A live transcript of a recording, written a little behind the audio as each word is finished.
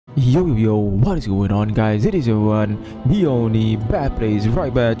Yo, what is going on, guys? It is your one, the only bad plays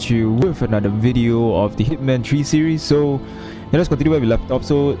right back at you with another video of the Hitman 3 series. So yeah, let's continue where we left off.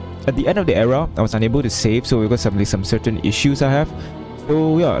 So at the end of the era, I was unable to save, so we got some certain issues I have.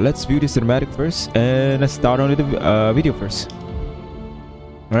 So yeah, let's view the cinematic first and let's start on with the video first.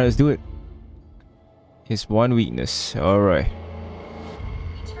 Alright, let's do it. His one weakness. Alright.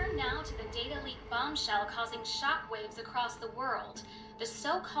 We turn now to the data leak bombshell causing shockwaves across the world. The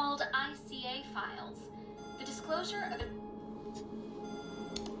so-called ICA files. The disclosure of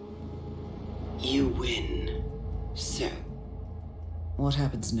You win. So, what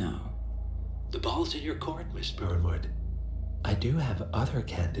happens now? The ball's in your court, Miss Burnwood. I do have other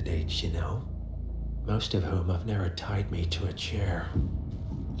candidates, you know. Most of whom have never tied me to a chair.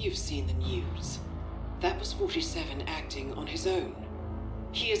 You've seen the news. That was 47 acting on his own.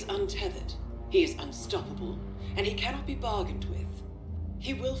 He is untethered, he is unstoppable, and he cannot be bargained with.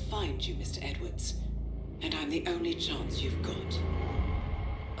 He will find you, Mr. Edwards, and I'm the only chance you've got.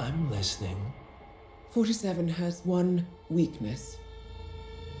 I'm listening. 47 has one weakness.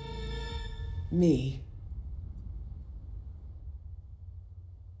 Me.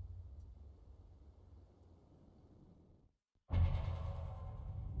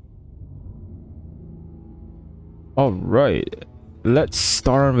 Alright, let's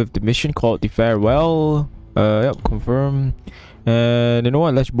start with the mission called the Farewell. Yep, confirm. And you know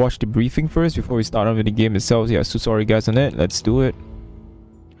what, let's watch the briefing first before we start on with the game itself. Yeah, so sorry guys on it. Let's do it.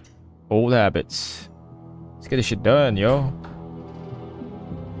 Old habits. Let's get this shit done, yo.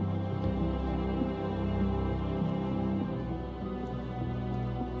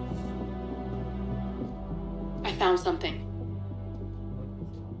 I found something.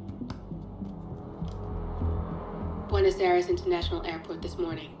 Buenos Aires International Airport this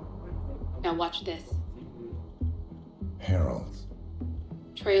morning. Now watch this. Heralds.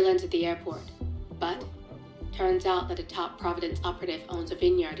 Trail ends at the airport, but turns out that a top Providence operative owns a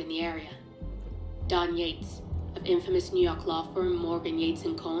vineyard in the area. Don Yates, of infamous New York law firm Morgan Yates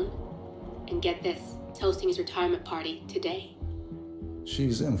 & Cohn. And get this, it's hosting his retirement party today.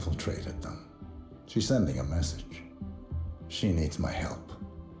 She's infiltrated them. She's sending a message. She needs my help.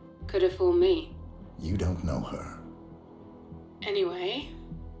 Could have fooled me. You don't know her. Anyway,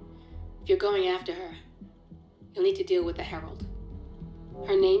 if you're going after her, you'll need to deal with the Herald.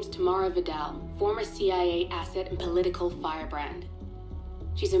 Her name's Tamara Vidal, former CIA asset and political firebrand.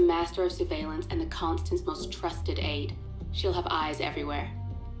 She's a master of surveillance and the Constant's most trusted aide. She'll have eyes everywhere.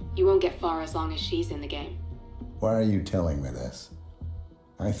 You won't get far as long as she's in the game. Why are you telling me this?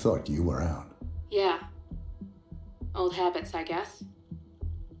 I thought you were out. Yeah. Old habits, I guess.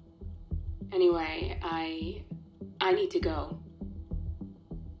 Anyway, I need to go.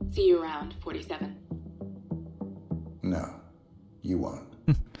 See you around, 47. No, you won't.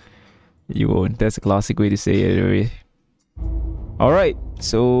 You won't. That's a classic way to say it, anyway. Alright,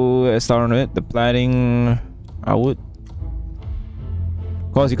 so let's start on it. The planning, I would.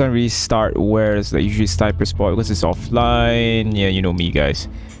 Of course, you can't really start where it's like usually sniper spot because it's offline. Yeah, you know me, guys.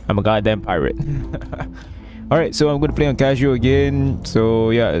 I'm a goddamn pirate. Alright, so I'm gonna play on casual again.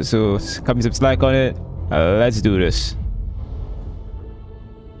 So yeah, so cut me some slack on it. Let's do this.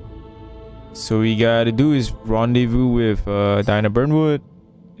 So we gotta do is rendezvous with Diana Burnwood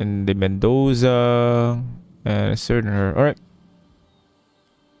and the Mendoza and certain her. Alright.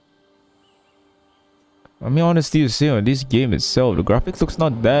 I mean, honestly to say, on this game itself, the graphics looks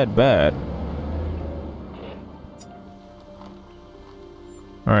not that bad.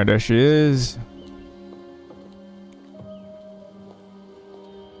 Alright, there she is.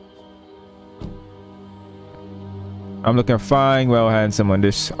 I'm looking fine, well handsome on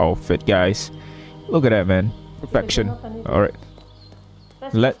this outfit, guys. Look at that, man. Perfection. Alright.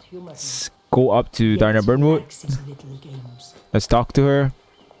 Let's go up to Diana Burnwood. Let's talk to her.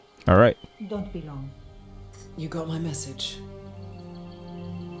 Alright. Don't be long. You got my message.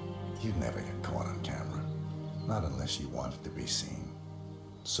 You'd never get caught on camera. Not unless you wanted to be seen.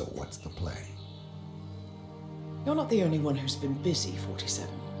 So what's the play? You're not the only one who's been busy, 47.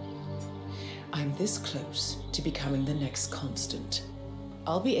 I'm this close to becoming the next Constant.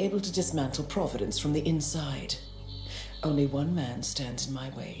 I'll be able to dismantle Providence from the inside. Only one man stands in my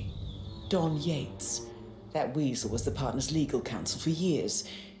way. Don Yates. That weasel was the partner's legal counsel for years.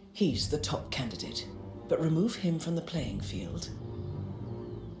 He's the top candidate. But remove him from the playing field.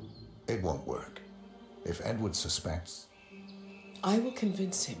 It won't work. If Edward suspects... I will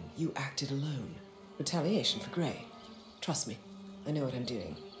convince him you acted alone. Retaliation for Grey. Trust me, I know what I'm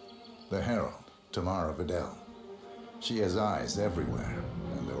doing. The Herald, Tamara Vidal. She has eyes everywhere,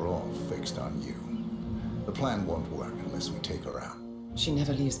 and they're all fixed on you. The plan won't work unless we take her out. She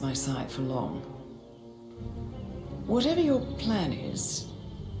never leaves my side for long. Whatever your plan is,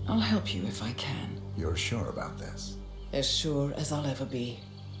 I'll help you if I can. You're sure about this? As sure as I'll ever be.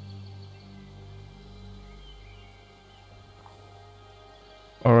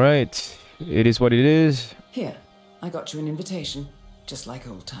 Alright. It is what it is. Here, I got you an invitation, just like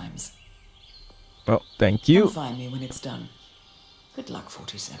old times. Well, thank you. Come find me when it's done. Good luck,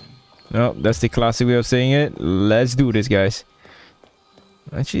 47. No, that's the classic way of saying it. Let's do this, guys.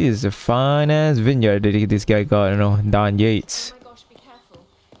 Actually, it's a fine-ass vineyard that this guy got, you know, Don Yates. Oh my gosh, be careful.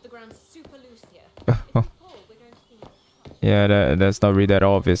 The ground's super loose here. Yeah, that's not really that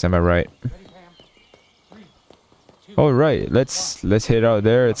obvious, am I right? All right, let's head out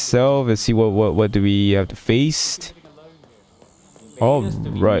there itself and see what do we have to face. All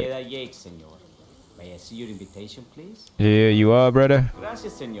right. May I see your invitation, please? Here you are, brother.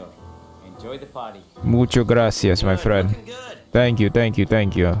 Gracias, señor. Enjoy the party. Mucho gracias, my friend. Thank you, thank you,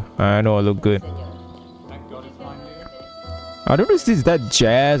 thank you. I know I look good. I don't know if this is that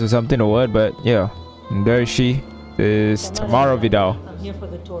jazz or something or what, but yeah. And there she is, Tamara Vidal. I'm here for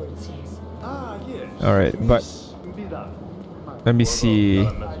the tour, it seems. All right, but let me see.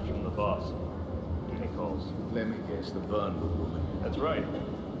 Got a message from the boss. Any calls? Let me guess, the Burnwood woman. That's right.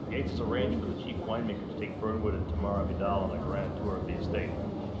 Gates has arranged for the chief winemaker to take Burnwood and Tamara Vidal on a grand tour of the estate.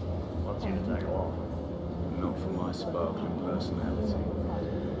 Wants you to tag along. Not for my sparkling personality.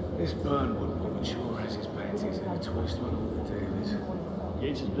 This Burnwood woman sure has his panties in a twist when all the deal is.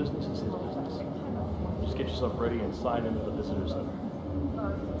 Gates' business is his business. Just get yourself ready and sign into the visitor center.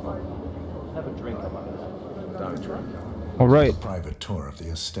 Have a drink about it. Don't drink. All right. A private tour of the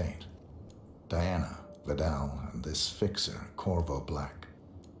estate. Diana, Vidal, and this fixer, Corvo Black.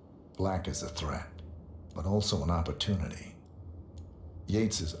 Black is a threat, but also an opportunity.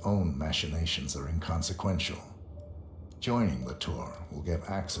 Yates's own machinations are inconsequential. Joining the tour will give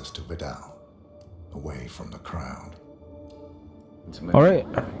access to Vidal, away from the crowd. All right.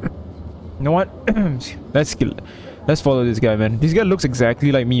 You know what? Let's follow this guy, man. This guy looks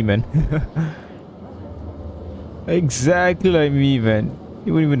exactly like me, man. Exactly like me, man.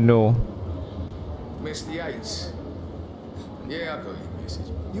 You wouldn't even know. Mr. Yates. Yeah, I got your message.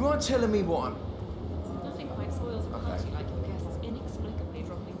 You mind telling me what I'm... Nothing quite spoils a party like your guests inexplicably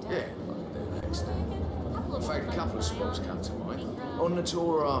dropping down. Yeah, I can do that extent. In fact, a couple of spots come to mind. On the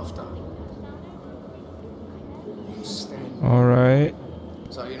tour or after. You stand... Alright.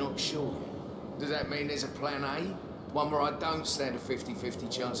 So you're not sure? Does that mean there's a plan A? One where I don't stand a 50-50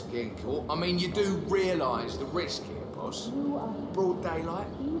 chance of getting caught? I mean, you do realise the risk here, boss. Broad daylight,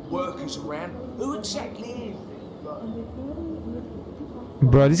 workers around. Who exactly is it?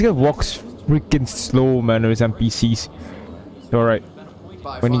 Bro, this guy walks freaking slow, man, with his NPCs. Alright.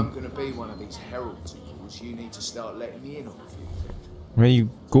 But if When I'm going to be one of these heralds of yours, you need to start letting me in on a few things. When he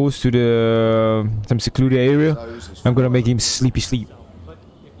goes to the some secluded area, I'm gonna make him sleepy sleep. But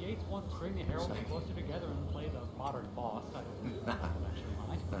if Yates wants to bring the heralds closer together and play the modern boss, I don't actually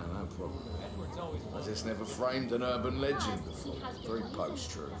mind. No problem. Edward's always I just never framed an urban legend before. Very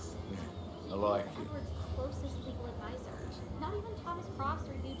post-truth. Yeah, I like it. Edward's closest legal advisor. Not even Thomas Cross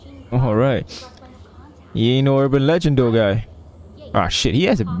or Eugene. Alright. He ain't no urban legend though, guy. Ah shit, he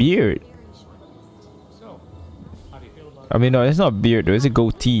has a beard. So, how do you feel about I mean, no, it's not a beard though, it's a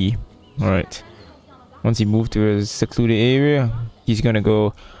goatee. Alright. Once he moved to a secluded area, he's gonna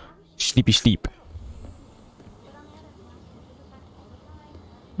go sleepy sleep.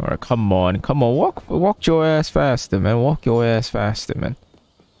 Alright, come on, walk your ass faster, man. Walk your ass faster, man.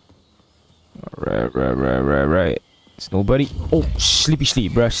 Alright. It's nobody. Oh, sleepy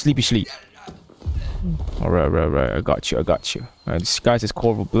sleep, bruh. Sleepy sleep. Alright. I got you. Alright, this guy's is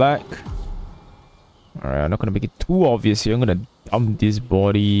Corvo Black. Alright, I'm not gonna make it too obvious here. I'm gonna dump this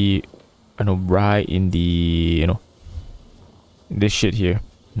body, I know, right in the, you know, in this shit here.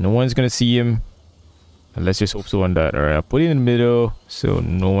 No one's gonna see him. And let's just hope so on that. Alright, I'll put it in the middle so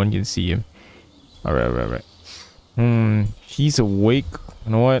no one can see him. Alright. He's awake.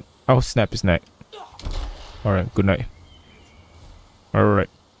 You know what? I'll snap his neck. Alright, good night. Alright,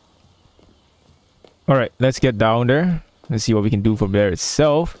 let's get down there. Let's see what we can do from there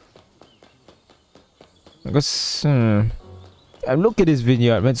itself. Because look at this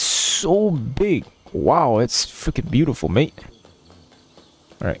vineyard, man. It's so big. Wow, it's freaking beautiful, mate.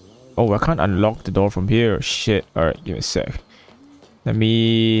 Alright. Oh, I can't unlock the door from here. Shit. Alright, give me a sec. Let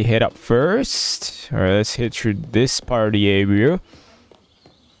me head up first. Alright, let's head through this part of the area.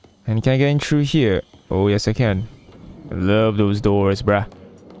 And can I get in through here? Oh, yes, I can. I love those doors, bruh.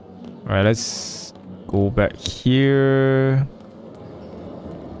 Alright, let's go back here.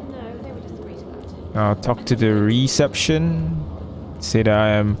 No, they were just worried about it. I'll talk to the reception. say that I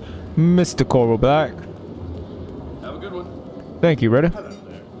am Mr. Corvo Black. Have a good one. Thank you, brother. Hello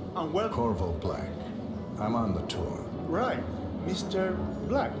there. I'm well. Corvo Black. I'm on the tour. Right, Mr.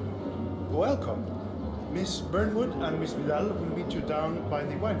 Black. Welcome. Miss Burnwood and Miss Vidal will meet you down by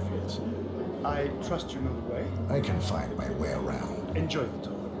the wine fields. I trust you know the way. I can find my way around. Enjoy the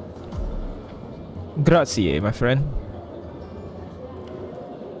tour. Grazie, my friend.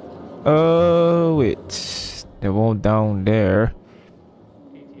 Wait. The wall down there.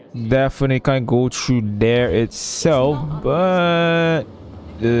 Definitely can't go through there itself, but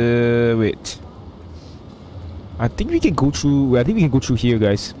wait. I think we can go through. I think we can go through here,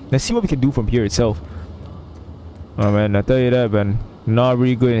 guys. Let's see what we can do from here itself. Oh man, I tell you that, man. Not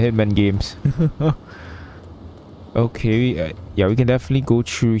really good in Hitman games. Okay, yeah, we can definitely go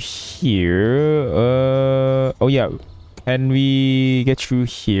through here. Oh yeah, can we get through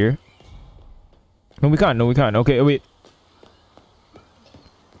here? No, we can't. No, we can't. Okay, wait.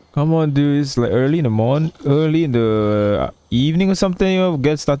 Come on, dude. It's like early in the morning, early in the evening or something. You know,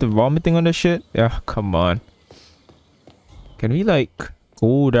 get started vomiting on the shit. Yeah, come on. Can we like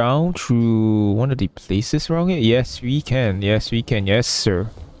go down through one of the places around here? Yes, we can. Yes, we can. Yes, sir.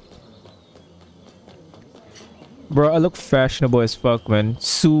 Bro, I look fashionable as fuck, man.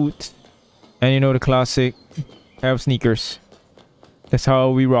 Suit, and you know the classic pair of sneakers. That's how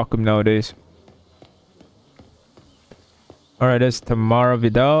we rock them nowadays. All right, that's Tamara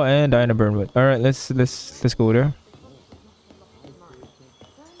Vidal and Diana Burnwood. All right, let's go there.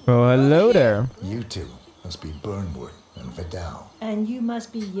 Oh, hello there. You two must be Burnwood and Vidal. And you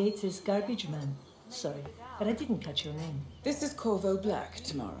must be Yates's garbage man. Sorry, but I didn't catch your name. This is Corvo Black,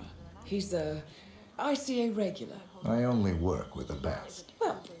 Tamara. He's a ICA regular. I only work with the best.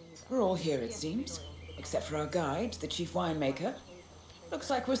 Well, we're all here, it seems. Except for our guide, the chief winemaker. Looks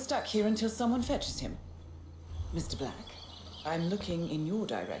like we're stuck here until someone fetches him. Mr. Black, I'm looking in your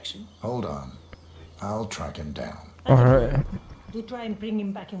direction. Hold on. I'll track him down. Alright. Do try and bring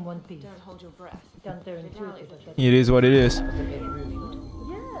him back in one piece. Don't hold your breath. Counterintuitive. It is what it is. Yes.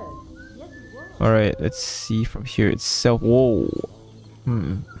 Alright, let's see from here itself. Whoa.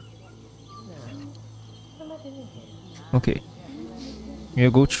 Okay.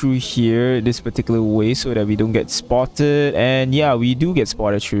 We'll go through here this particular way so that we don't get spotted. And yeah, we do get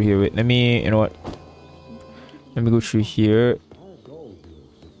spotted through here. Wait, let me, you know what? Let me go through here.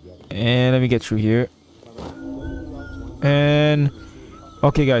 And let me get through here. And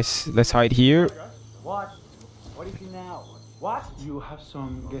okay, guys, let's hide here. What? What is it now? What? You have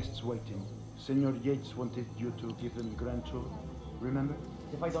some guests waiting. Senor Yates wanted you to give them grand tour. Remember?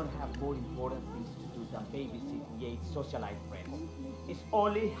 If I don't have more important things to do than babysit Yates' socialite friends. It's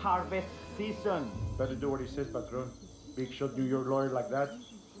only harvest season. Better do what he says, patron. Big shot New York lawyer like that.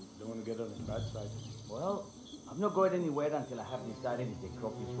 Don't want to get on his bad side. Well, I'm not going anywhere until I have decided if the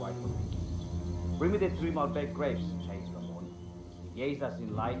crop is right for me. Bring me the 3 Malbec grapes, Chase Ramon. If Yates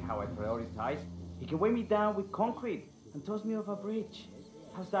doesn't like how I prioritize, he can weigh me down with concrete and toss me off a bridge.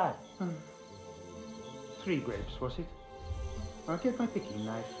 How's that? 3 grapes, was it? I'll get my picking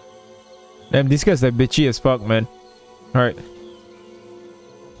knife. Damn, these guys are bitchy as fuck, man. Alright.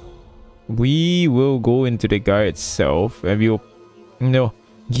 We will go into the guy itself and we'll, you know,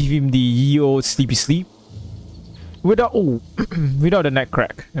 give him the ye old sleepy sleep. Without, without the neck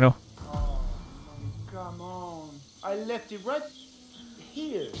crack, you know. Come on. I left it right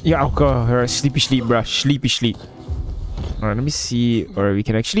here. Yeah, okay. Alright, sleepy sleep, bruh. Sleepy sleep. Alright, let me see. Or we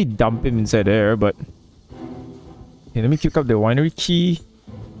can actually dump him inside there, but... Okay, let me pick up the winery key.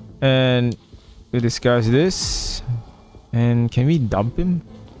 And we'll disguise this. And can we dump him?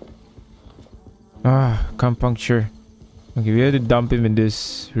 Ah, can't puncture. Okay, we have to dump him in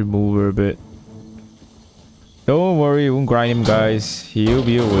this remover, but... Don't worry, we won't grind him, guys. He'll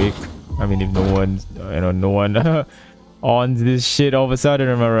be awake. I mean, if no one, you know, no one on this shit all of a sudden,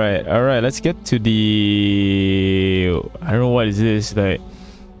 am I right? Alright, let's get to the... I don't know what is this, like...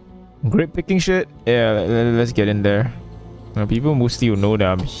 Grape picking shit? Yeah, let's get in there. Now, people mostly will know that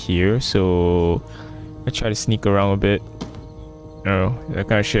I'm here, so... I try to sneak around a bit. Oh, that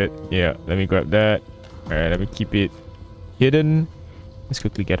kind of shit. Yeah, let me grab that. Alright, let me keep it hidden. Let's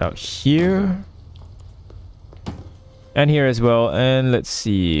quickly get out here. And here as well. And let's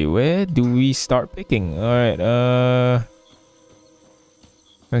see, where do we start picking? Alright,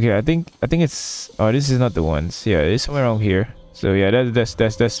 okay, I think it's... Oh, this is not the ones. Yeah, it's somewhere around here. So yeah,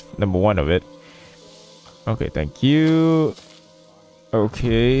 that's number 1 of it. Okay, thank you.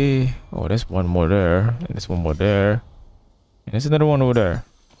 Okay. Oh, there's one more there. And there's one more there. And there's another one over there.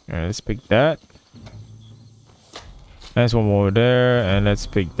 Alright, let's pick that. There's one more over there. And let's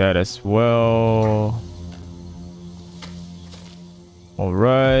pick that as well. All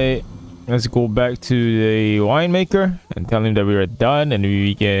right. Let's go back to the winemaker and tell him that we are done and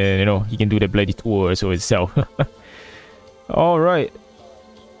we can, you know, he can do the bloody tour so itself. All right.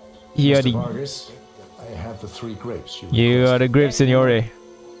 Here Mr. Vargas, I have the 3 grapes you are the grapes, Signore.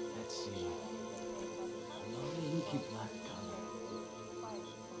 Let's see. Lovely inky black color.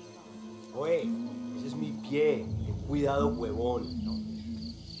 Oye, ese es mi pie. Ten cuidado, huevón.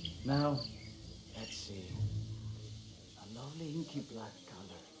 Now, let's see. A lovely inky black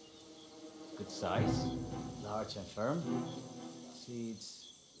color. Good size, large and firm.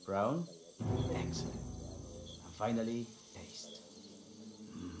 Seeds brown. Excellent. And finally, taste.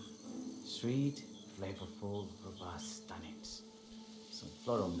 Sweet, flavorful, robust tannins. Some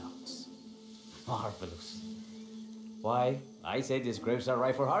floral notes. Marvelous. Why, I say these grapes are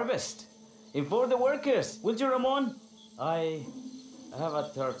ripe for harvest. Inform the workers, will you, Ramon? I have a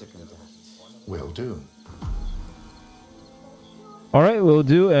third to conduct. Will do. All right, we'll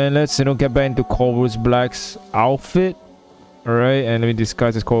do, and let's, you know, get back into Corvus Black's outfit. All right, and let me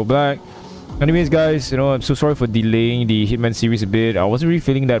disguise as Corvus Black. Anyways, guys, you know, I'm so sorry for delaying the Hitman series a bit. I wasn't really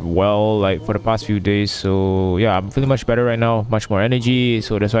feeling that well, like, for the past few days. So yeah, I'm feeling much better right now, much more energy.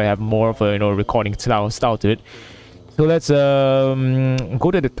 So that's why I have more of a, you know, recording style to it. So let's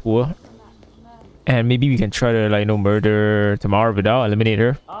go to the tour, and maybe we can try to, like, you know, murder Tamara Vidal, eliminate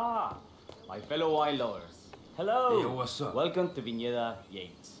her. Ah, my fellow wine lovers. Hello. Hey, what's up? Welcome to Viñeda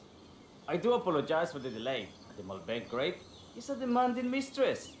Yates. I do apologize for the delay. The Malbec grape is a demanding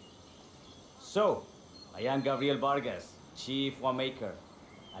mistress. So, I am Gabriel Vargas, Chief Winemaker,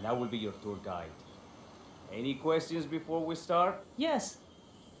 and I will be your tour guide. Any questions before we start? Yes,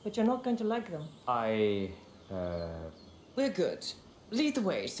 but you're not going to like them. We're good. Lead the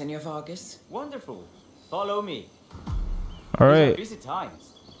way, Senor Vargas. Wonderful. Follow me. All These are right. busy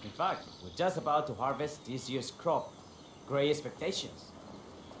times. In fact, we're just about to harvest this year's crop. Great expectations.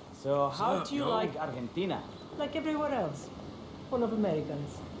 So, how do you like Argentina? Like everywhere else. Full of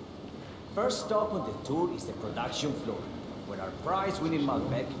Americans. First stop on the tour is the production floor, where our prize-winning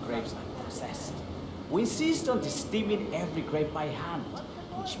Malbec grapes are processed. We insist on steaming every grape by hand,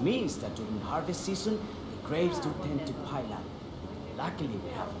 which means that during harvest season, the grapes do tend to pile up. Luckily,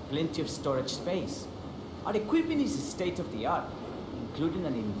 we have plenty of storage space. Our equipment is state-of-the-art, including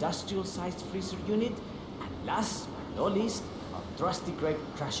an industrial-sized freezer unit, and last but not least, a trusty grape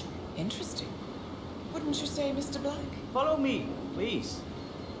crusher. Interesting. Wouldn't you say, Mr. Black? Follow me, please.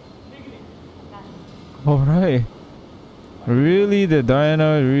 All right. Really, the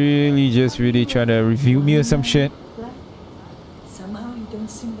Diana really just really trying to review me or some shit? Black, somehow you don't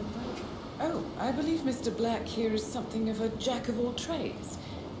seem the type. Oh, I believe Mr. Black here is something of a jack of all trades.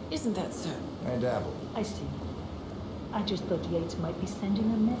 Isn't that so? I dabble. I see. I just thought Yates might be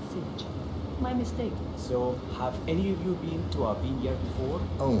sending a message. My mistake. So, have any of you been to a vineyard before?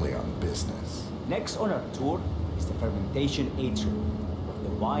 Only on business. Next on our tour is the fermentation atrium, where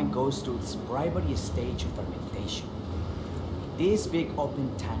the wine goes through its primary stage of fermentation. In these big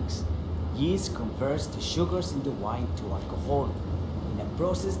open tanks, yeast converts the sugars in the wine to alcohol in a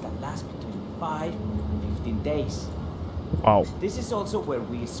process that lasts between 5 and 15 days. Wow. This is also where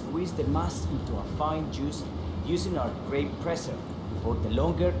we squeeze the must into a fine juice using our grape presser for the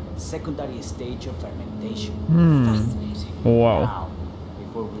longer secondary stage of fermentation. Fascinating. Wow. Now,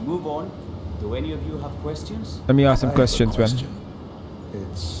 before we move on, do any of you have questions? Let me ask some I have a questions, man. question.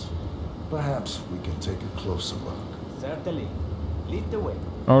 It's perhaps we can take a closer look. Certainly. Lead the way.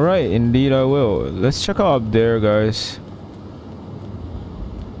 All right, indeed I will. Let's check out up there, guys.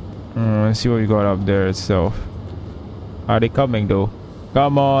 Let's see what we got up there itself. Are they coming though?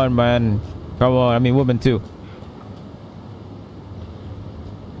 Come on, man. Come on. I mean, women too.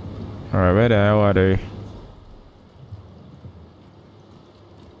 All right, where the hell are they?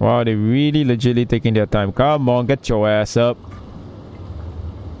 Wow, they really legitly taking their time. Come on, get your ass up.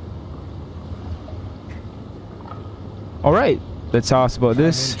 All right, let's ask about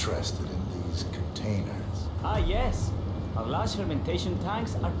this. I'm interested in these containers. Ah, yes. Our large fermentation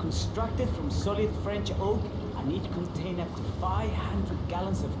tanks are constructed from solid French oak and each contain up to 500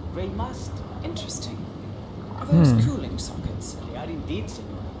 gallons of grape must. Interesting. Are those cooling sockets? They are indeed,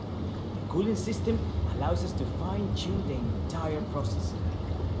 senor. The cooling system allows us to fine-tune the entire process.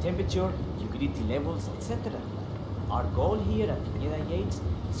 Temperature, humidity levels, etc. Our goal here at Viñeda Yates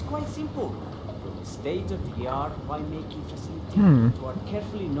is quite simple. From the state-of-the-art winemaking facility to our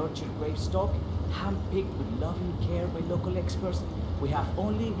carefully nurtured grape stock, hand-picked with loving care by local experts, we have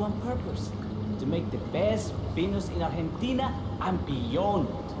only one purpose: to make the best vinos in Argentina and beyond.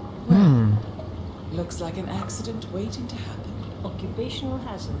 Looks like an accident waiting to happen. Occupational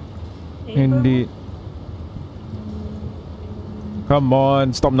hazard. Indeed. Come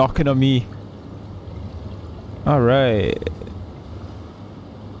on, stop knocking on me. Alright.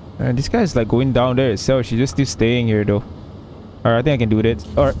 This guy's like going down there itself. She's just still staying here though. Alright, I think I can do this.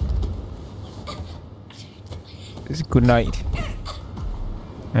 Alright. Good night.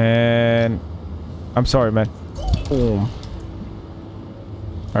 And I'm sorry, man. Boom.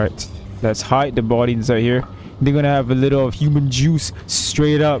 Alright. Let's hide the body inside here. They're gonna have a little of human juice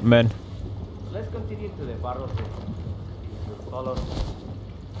straight up, man. Let's continue to the barrel. Follow.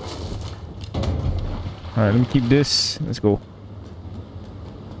 Alright, let me keep this. Let's go.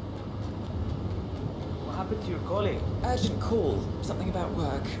 What happened to your colleague? Urgent call. Something about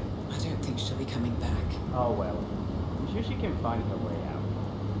work. I don't think she'll be coming back. Oh well. I'm sure she can find her way out.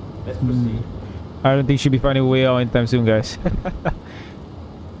 Let's proceed. I don't think she'll be finding a way out anytime soon, guys.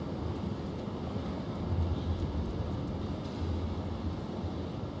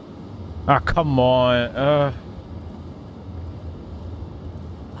 Ah, come on.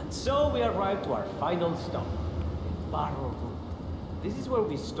 And so we arrive to our final stop, the barrel room. This is where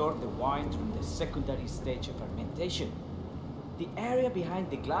we store the wine during the secondary stage of fermentation. The area behind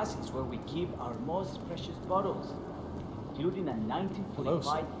the glass is where we keep our most precious bottles, including a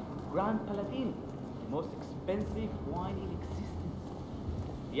 1945 Grand Paladin, the most expensive wine in existence.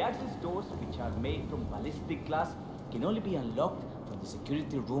 The access doors, which are made from ballistic glass, can only be unlocked from the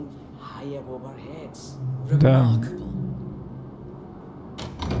security room high above our heads. Remarkable.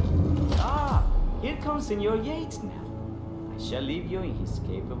 Ah, here comes Senor Yates now. I shall leave you in his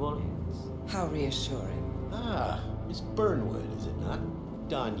capable hands. How reassuring. Ah, Miss Burnwood, is it not?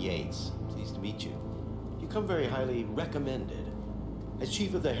 Don Yates, pleased to meet you. You come very highly recommended. As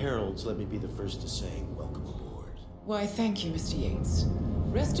Chief of the Heralds, let me be the first to say welcome aboard. Why, thank you, Mr. Yates.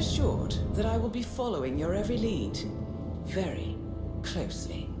 Rest assured that I will be following your every lead. Very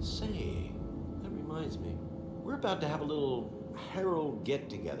closely. Say, that reminds me. We're about to have a little Herald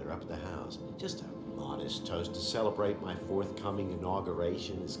get-together up at the house. Just a modest toast to celebrate my forthcoming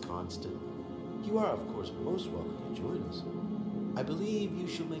inauguration as Constant. You are, of course, most welcome to join us. I believe you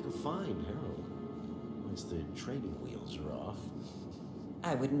shall make a fine Herald, once the training wheels are off.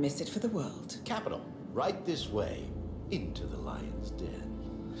 I wouldn't miss it for the world. Capital. Right this way, into the lion's den.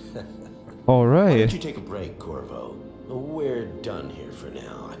 Alright. Why don't you take a break, Corvo? We're done here for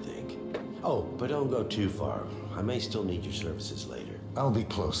now, I think. Oh, but don't go too far. I may still need your services later. I'll be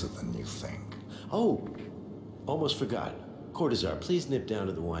closer than you think. Oh, almost forgot. Cortazar, please nip down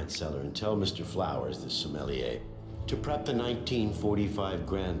to the wine cellar and tell Mr. Flowers, the sommelier, to prep the 1945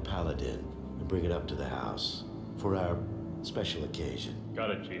 Grand Paladin and bring it up to the house for our special occasion.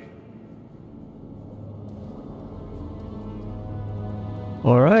 Got it, Chief.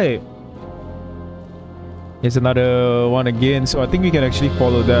 Alright. Here's another one again, so I think we can actually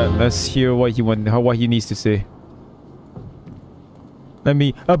follow that. Let's hear what he needs to say. Let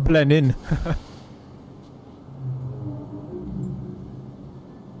me blend in.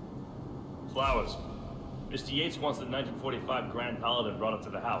 Flowers. Mr. Yates wants the 1945 Grand Paladin brought up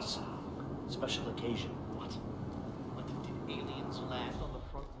to the house. Special occasion. What? Did aliens land on the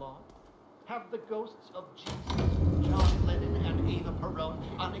front lawn? Have the ghosts of Jesus, John Lennon, and Eva Perón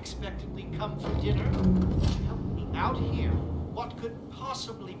unexpectedly come for dinner? Help me out here. What could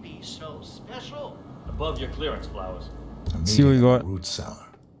possibly be so special? Above your clearance, Flowers. See what we got. Root cellar.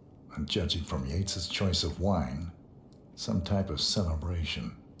 And judging from Yates's choice of wine, some type of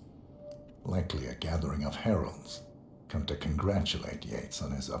celebration. Likely a gathering of heralds come to congratulate Yates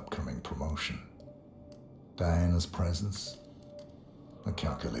on his upcoming promotion. Diana's presence, a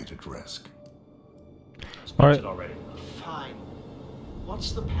calculated risk. All right. Already. Fine.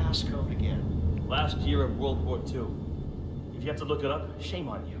 What's the passcode again? Last year of World War II. If you have to look it up, shame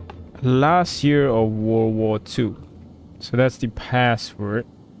on you. Last year of World War II. So that's the password.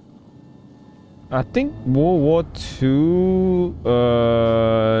 I think World War II,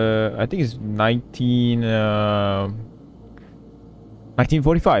 I think it's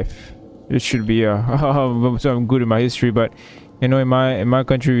 1945. It should be, so I'm good in my history, but you know, in my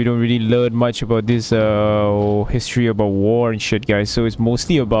country, we don't really learn much about this history about war and shit, guys. So it's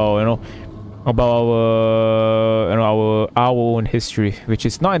mostly about, you know, about our own history, which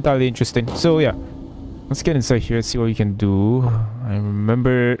is not entirely interesting. So yeah, let's get inside here, see what we can do. I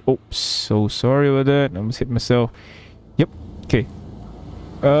remember. Oops, so sorry about that. I almost hit myself. Yep. Okay.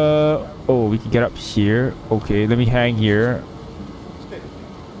 Oh, we can get up here. Okay, let me hang here.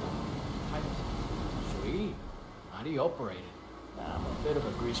 Sweet. How do you operate it? I'm a bit of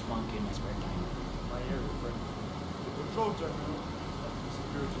a grease monkey in my spare time. My air friend. The control terminal at the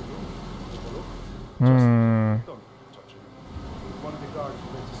security room. Take a look. Just don't touch it. One of the guards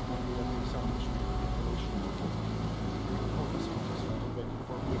lets us know that there is some information. Focus on this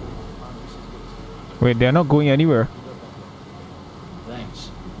Wait, they're not going anywhere.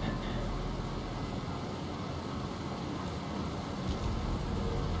 Thanks.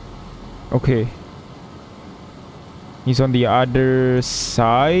 Okay. He's on the other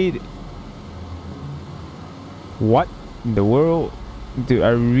side. What in the world? Dude, I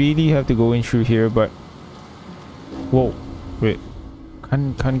really have to go in through here, but... Whoa. Wait.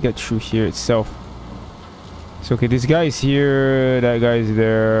 Can't get through here itself. So, okay, this guy is here. That guy is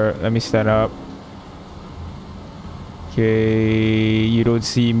there. Let me stand up. Okay, you don't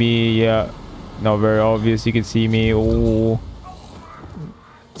see me. Yeah, not very obvious. You can see me. Oh,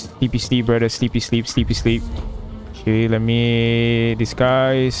 sleepy sleep, brother. Sleepy sleep. Sleepy sleep. Okay, let me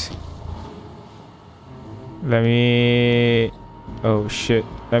disguise. Let me... Oh shit.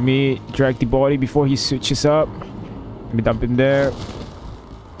 Let me drag the body before he switches up. Let me dump him there.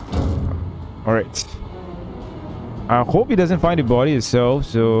 Alright. I hope he doesn't find the body itself,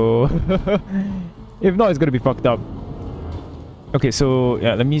 so... If not, it's gonna be fucked up. Okay, so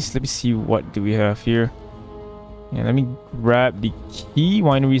yeah, let me see what do we have here. Yeah, let me grab the key,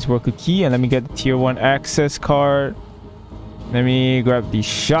 winery's worker key, and let me get the tier 1 access card. Let me grab the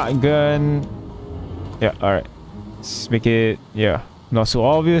shotgun. Yeah, alright. Let's make it, yeah, not so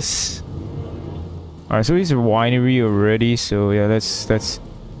obvious. Alright, so he's a winery already, so yeah, let's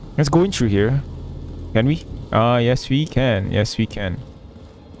go in through here. Can we? Yes we can. Yes we can.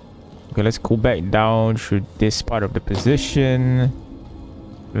 Okay, let's go back down through this part of the position.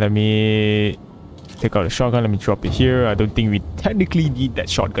 Let me take out the shotgun. Let me drop it here. I don't think we technically need that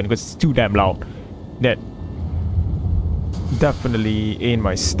shotgun because it's too damn loud. That definitely ain't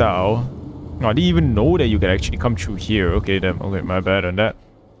my style. Oh, I didn't even know that you could actually come through here. Okay, then. Okay, my bad on that.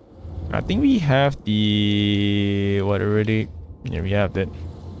 I think we have the... What already? Yeah, we have that.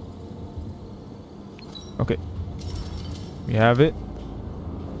 Okay. We have it.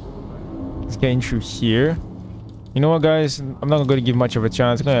 Let's get in through here. You know what, guys? I'm not gonna give much of a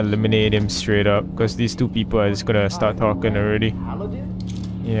chance. I'm gonna eliminate him straight up because these two people are just gonna start talking already.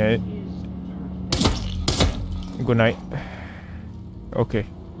 Yeah. Good night. Okay.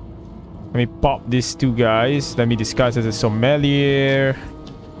 Let me pop these two guys. Let me disguise as a sommelier.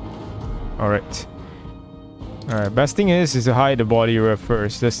 Alright. Alright, best thing is to hide the body right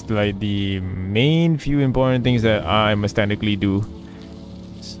first. That's like the main few important things that I must technically do.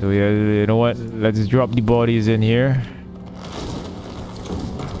 So yeah, you know what? Let's drop the bodies in here.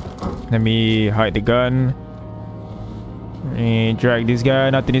 Let me hide the gun. And drag this guy.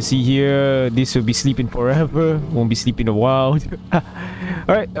 Nothing to see here. This will be sleeping forever. Won't be sleeping a while.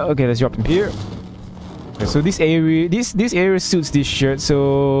 Alright, okay, let's drop him here. Okay, so this area suits this shirt.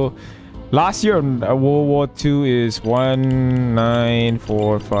 So last year on World War II is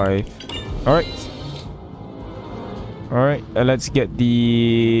 1945. Alright. Alright, let's get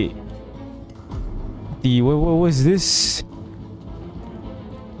the what was this?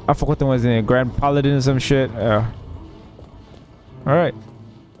 I forgot what was in Grand Paladin or some shit. Alright.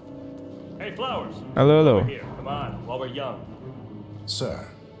 Hey, Flowers. Hello, hello. Over here. Come on, while we're young. Sir,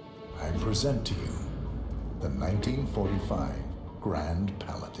 I present to you the 1945 Grand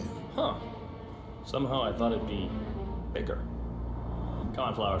Paladin. Huh. Somehow I thought it'd be bigger. Come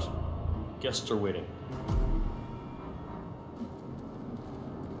on, Flowers. Guests are waiting.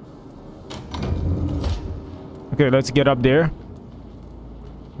 Okay, let's get up there.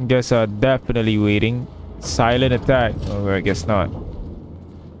 Guess definitely waiting. Silent attack. Oh, I guess not.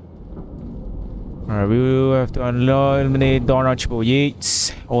 Alright, we will have to eliminate Don Archibald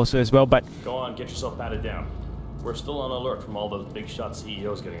Yates also as well, but... Go on, get yourself patted down. We're still on alert from all those big shot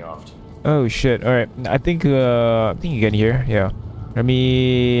CEOs getting offed. Oh shit, alright. I think you can hear, yeah. I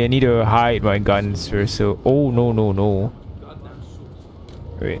need to hide my guns first, so... Oh, no.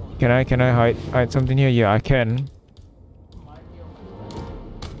 Wait, can I hide something here? Yeah, I can.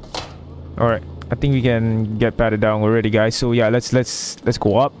 Alright, I think we can get patted down already, guys. So yeah, let's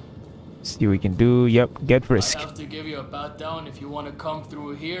go up. See what we can do. Yep, get risk. I have to give you a pat down if you want to come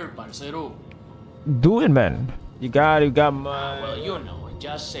through here, parcero. Do it, man. You got my... Well, you know,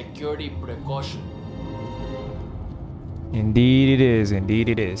 just security precaution. Indeed it is. Indeed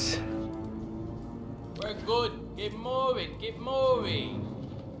it is. We're good. Keep moving. Keep moving.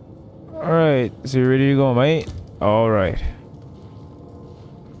 Alright, so you ready to go, mate? Alright.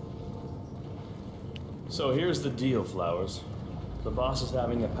 So here's the deal, Flowers. The boss is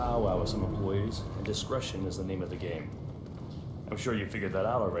having a powwow with some employees, and discretion is the name of the game. I'm sure you figured that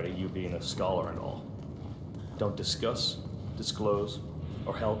out already, you being a scholar and all. Don't discuss, disclose,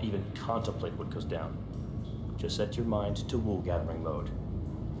 or hell even contemplate what goes down. Just set your mind to wool-gathering mode.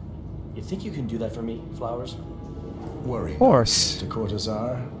 You think you can do that for me, Flowers? Worry Horse. Mr.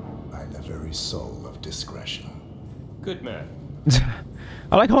 Cortazar. I'm the very soul of discretion. Good man.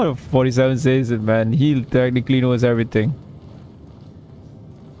 I like how 47 says it, man. He technically knows everything.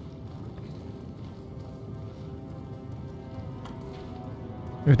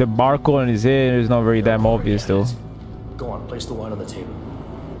 With the barcode on his head, it's not very damn obvious though. Go on, place the wine on the table.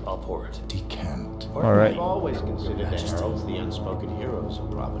 I'll pour it. Decant. Alright. I've always considered the heralds the unspoken heroes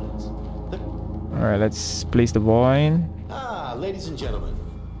of Providence. Alright, let's place the wine. Ah, ladies and gentlemen,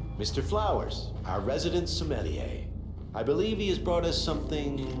 Mr. Flowers, our resident sommelier. I believe he has brought us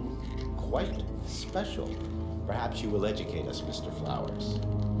something quite special. Perhaps you will educate us, Mr. Flowers.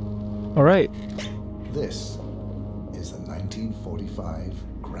 Alright. This is the 1945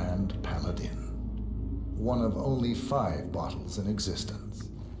 Grand Paladin. One of only 5 bottles in existence.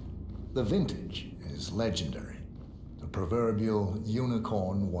 The vintage is legendary. The proverbial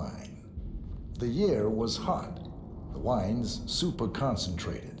unicorn wine. The year was hot. The wine's super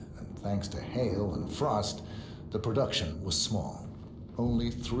concentrated, and thanks to hail and frost, the production was small. Only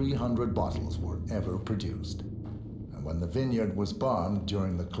 300 bottles were ever produced. And when the vineyard was bombed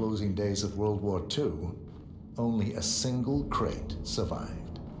during the closing days of World War II, only a single crate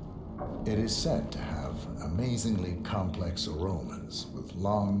survived. It is said to have amazingly complex aromas with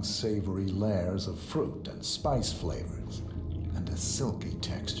long, savory layers of fruit and spice flavors and a silky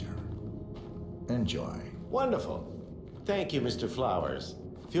texture. Enjoy. Wonderful. Thank you, Mr. Flowers.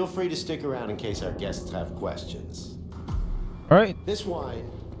 Feel free to stick around in case our guests have questions. All right. This wine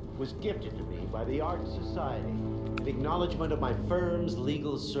was gifted to me by the Art Society in acknowledgement of my firm's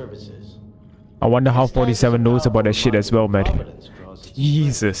legal services. I wonder how 47 knows about that shit as well, man.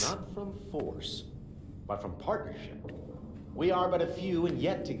 Jesus. Not from force, but from partnership. We are but a few, and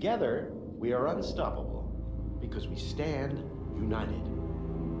yet together we are unstoppable because we stand united.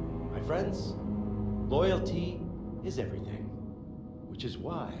 My friends, loyalty is everything, which is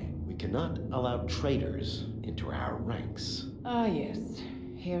why we cannot allow traitors into our ranks. Ah, yes.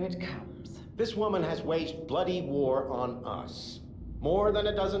 Here it comes. This woman has waged bloody war on us. More than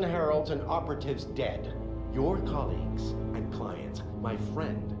a dozen heralds and operatives dead. Your colleagues and clients, my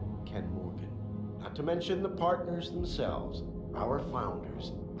friend, Ken Morgan. Not to mention the partners themselves, our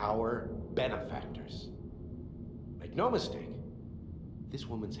founders, our benefactors. Make no mistake, this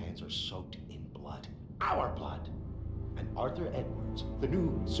woman's hands are soaked in blood. Our blood. And Arthur Edwards, the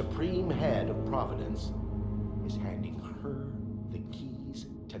new supreme head of Providence, is handing her the keys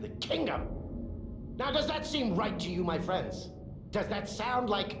to the kingdom. Now, does that seem right to you, my friends? Does that sound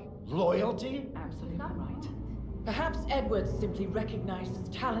like loyalty? Absolutely right. Perhaps Edwards simply recognizes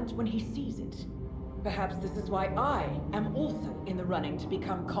talent when he sees it. Perhaps this is why I am also in the running to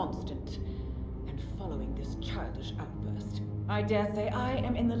become constant. And following this childish outburst, I dare say I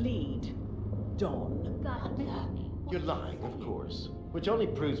am in the lead. Dawn. God, You're lying, of course, which only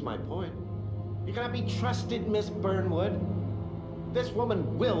proves my point. You cannot be trusted, Miss Burnwood. This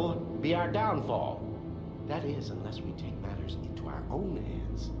woman will be our downfall. That is, unless we take matters into our own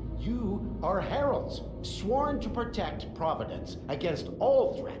hands. You are heralds, sworn to protect Providence against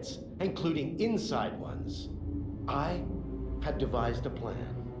all threats, including inside ones. I have devised a plan.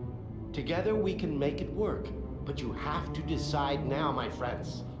 Together we can make it work, but you have to decide now, my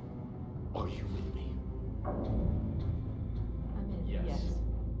friends. Are you with me? Yes.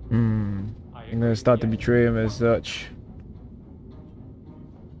 I'm gonna start to betray him as such.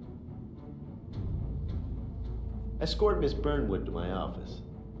 Escort Miss Burnwood to my office.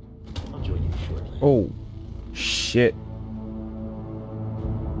 I'll join you shortly. Oh, shit.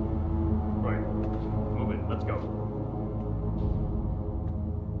 Right. Move in. Let's go.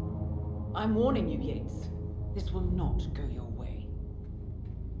 I'm warning you, Yates. This will not go your way.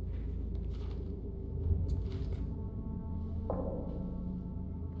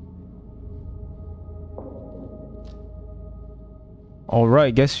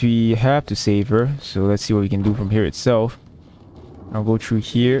 Alright, guess we have to save her. So let's see what we can do from here itself. I'll go through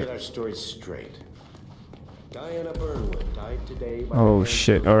here. Get our story straight. Diana Burnwood died today by Oh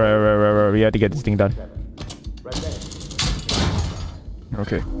shit. Alright. We have to get this thing done. Right there.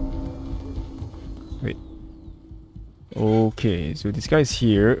 Okay. Wait. Okay, so this guy's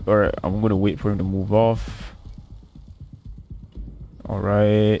here. Alright, I'm gonna wait for him to move off.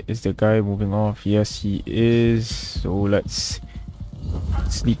 Alright, is the guy moving off? Yes, he is. So let's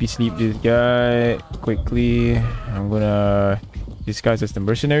sleep this guy quickly. I'm gonna disguise as the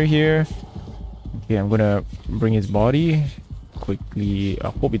mercenary here. Okay, I'm gonna bring his body quickly. I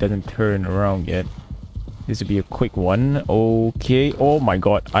hope he doesn't turn around yet. This will be a quick one. Okay. Oh my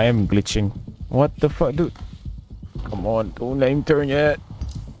god, I am glitching. What the fuck, dude? Come on, don't let him turn yet.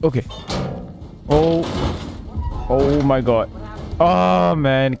 Okay. Oh my god. Oh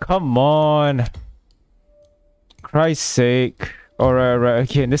man, come on. Christ's sake. Alright,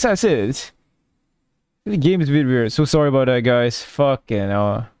 okay, that's it. The game is a bit weird. So sorry about that, guys. Fucking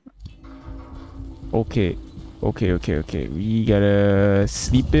okay. We gotta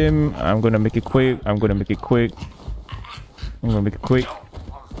sleep him. I'm gonna make it quick.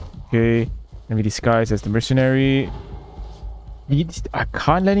 Okay. Let me disguise as the mercenary. I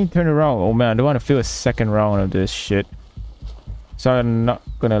can't let him turn around. Oh man, I don't want to feel a second round of this shit. So I'm not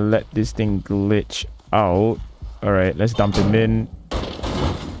gonna let this thing glitch out. Alright, let's dump him in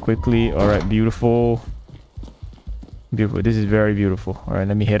quickly. Alright, beautiful. Beautiful. This is very beautiful. Alright,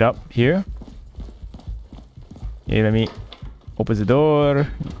 let me head up here. Okay, let me open the door,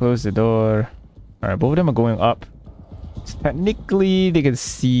 close the door. Alright, both of them are going up. So technically, they can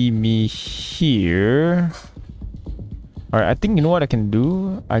see me here. Alright, I think you know what I can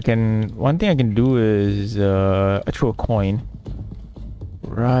do? One thing I can do is I throw a coin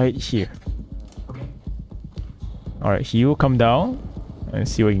right here. Alright, he will come down and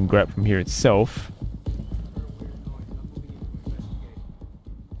see what he can grab from here itself.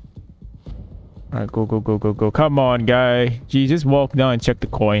 Alright, go. Come on, guy. Gee, just walk down and check the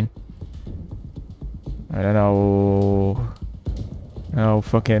coin. Alright, I'll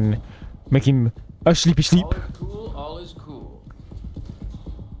fucking make him a sleepy sleep. All is cool.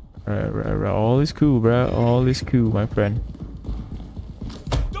 Alright. All is cool, bro. All is cool, my friend.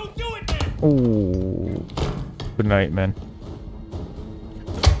 Don't do it, man! Oh. Good night, man.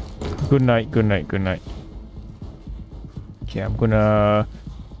 Good night. Okay, I'm gonna...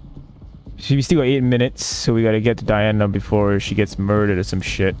 We still got 8 minutes, so we gotta get to Diana before she gets murdered or some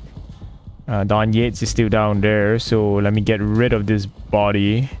shit. Don Yates is still down there, so let me get rid of this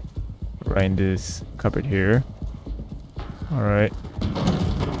body right in this cupboard here. Alright.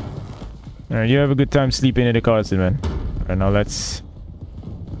 Alright, you have a good time sleeping in the closet, man. Alright, now let's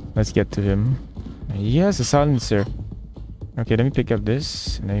get to him. He has a silencer. Okay, let me pick up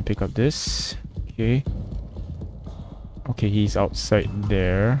this. And let me pick up this. Okay. Okay, he's outside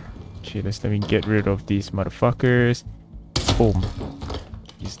there. Okay, let me get rid of these motherfuckers. Boom.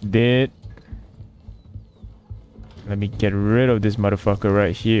 He's dead. Let me get rid of this motherfucker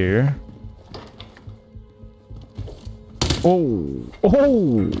right here.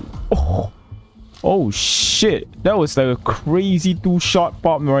 Oh shit. That was like a crazy 2-shot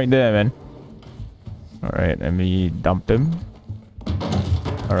pop right there, man. Alright, let me dump him.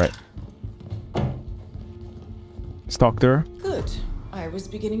 Alright. Stalked her. Good. I was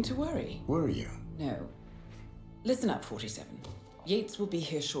beginning to worry. Were you? No. Listen up, 47. Yates will be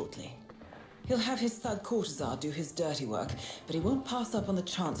here shortly. He'll have his thug courtesan do his dirty work, but he won't pass up on the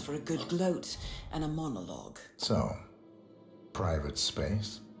chance for a good gloat and a monologue. So, private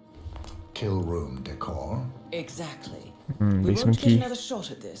space? Kill room decor? Exactly. We won't get another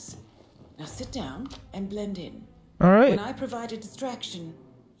shot at this. Now sit down and blend in. Alright. When I provide a distraction,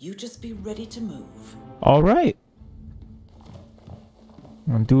 you just be ready to move. Alright.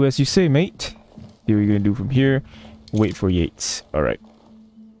 I'll do as you say, mate. See what you're gonna do from here. Wait for Yates. Alright.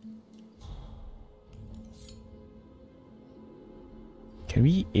 Can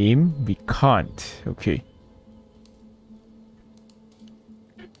we aim? We can't. Okay.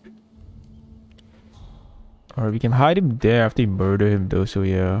 Alright, we can hide him there after we murder him though, so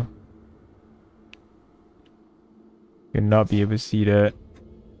yeah. You'll not be able to see that.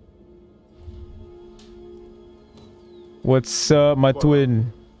 What's up, my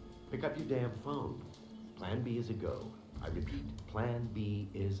twin? Pick up your damn phone. Plan B is a go. I repeat, Plan B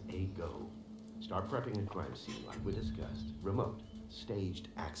is a go. Start prepping a crime scene like we discussed. Remote. Staged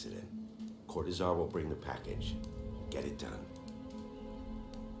accident. Cortazar will bring the package. Get it done.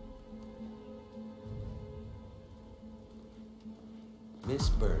 Miss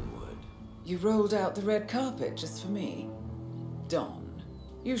Burnwood. You rolled out the red carpet just for me. Don,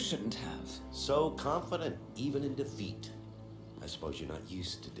 you shouldn't have. So confident, even in defeat. I suppose you're not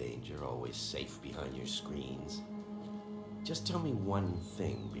used to danger, always safe behind your screens. Just tell me one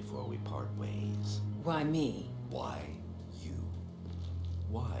thing before we part ways. Why me? Why you?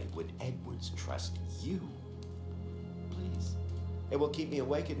 Why would Edwards trust you? Please. It will keep me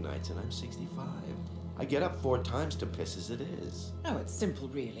awake at nights, and I'm 65. I get up 4 times to piss as it is. Oh, it's simple,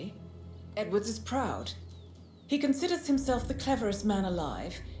 really. Edwards is proud. He considers himself the cleverest man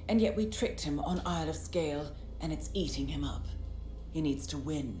alive, and yet we tricked him on Isle of Scale, and it's eating him up. He needs to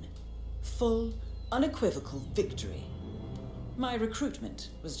win. Full, unequivocal victory. My recruitment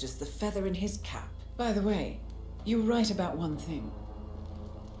was just the feather in his cap. By the way, you were right about one thing.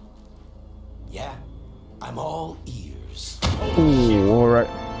 Yeah, I'm all ears. Ooh, alright.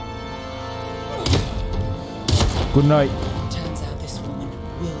 Good night. Turns out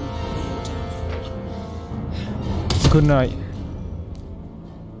Good night.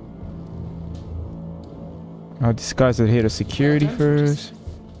 I'll disguise the head of security first.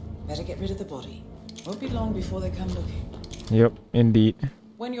 Better get rid of the body. Won't be long before they come looking. Yep, indeed.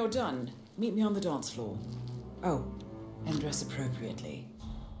 When you're done, meet me on the dance floor. Oh, and dress appropriately.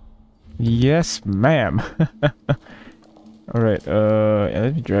 Yes, ma'am. Alright,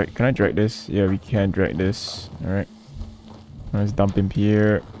 let me drag. Can I drag this? Yeah, we can drag this. Alright. Let's dump him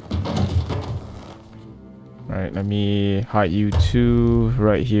here. Alright, let me hide you two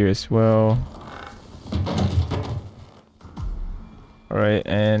right here as well. Alright,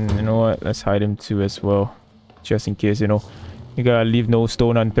 and you know what? Let's hide him too as well. Just in case, you know. You gotta leave no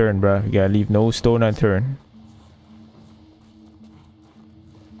stone unturned, bruh. You gotta leave no stone unturned.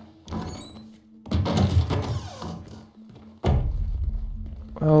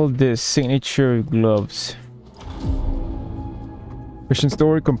 Well, this signature gloves. Mission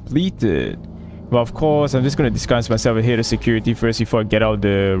story completed. Well, of course, I'm just gonna disguise myself and hit the security first before I get out of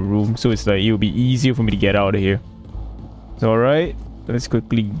the room. So it's like, it'll be easier for me to get out of here. So, alright. Let's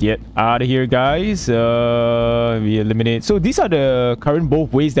quickly get out of here, guys. We eliminate. So these are the current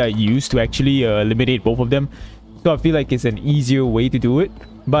both ways that I use to actually eliminate both of them. So I feel like it's an easier way to do it.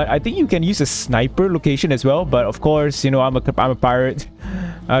 But I think you can use a sniper location as well. But of course, you know, I'm a pirate.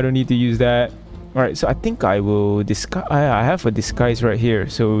 I don't need to use that. All right, so I think I will disguise. I have a disguise right here,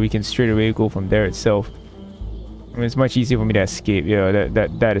 so we can straight away go from there itself. I mean, it's much easier for me to escape. Yeah,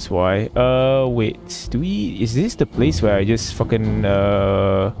 that is why. Wait, is this the place where I just fucking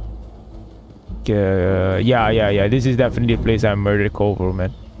yeah, this is definitely the place I murdered Culver,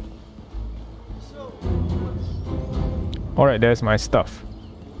 man. Alright, there's my stuff.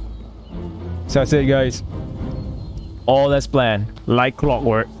 So that's it, guys. All as planned, like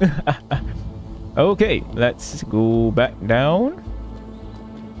clockwork. Okay, let's go back down.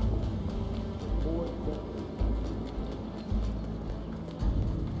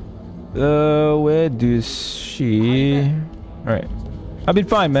 Where does she... Alright. I've been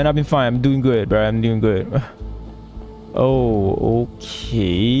fine, man. I've been fine. I'm doing good, bro. I'm doing good. Oh,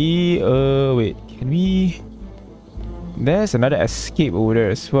 okay. Wait. Can we... There's another escape over there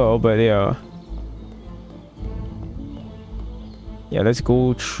as well, but yeah. Yeah, let's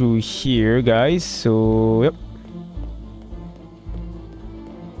go through here, guys. So, yep.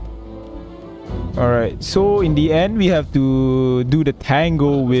 Alright, so in the end, we have to do the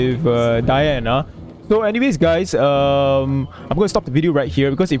tango with Diana. So anyways, guys, I'm going to stop the video right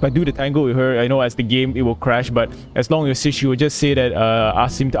here because if I do the tango with her, I know as the game, it will crash. But as long as she will just say that,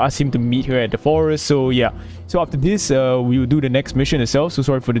 ask him to meet her at the forest. So yeah, so after this, we will do the next mission itself. So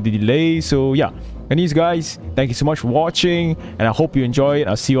sorry for the delay. So yeah, anyways, guys, thank you so much for watching. And I hope you enjoy it.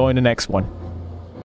 I'll see you all in the next one.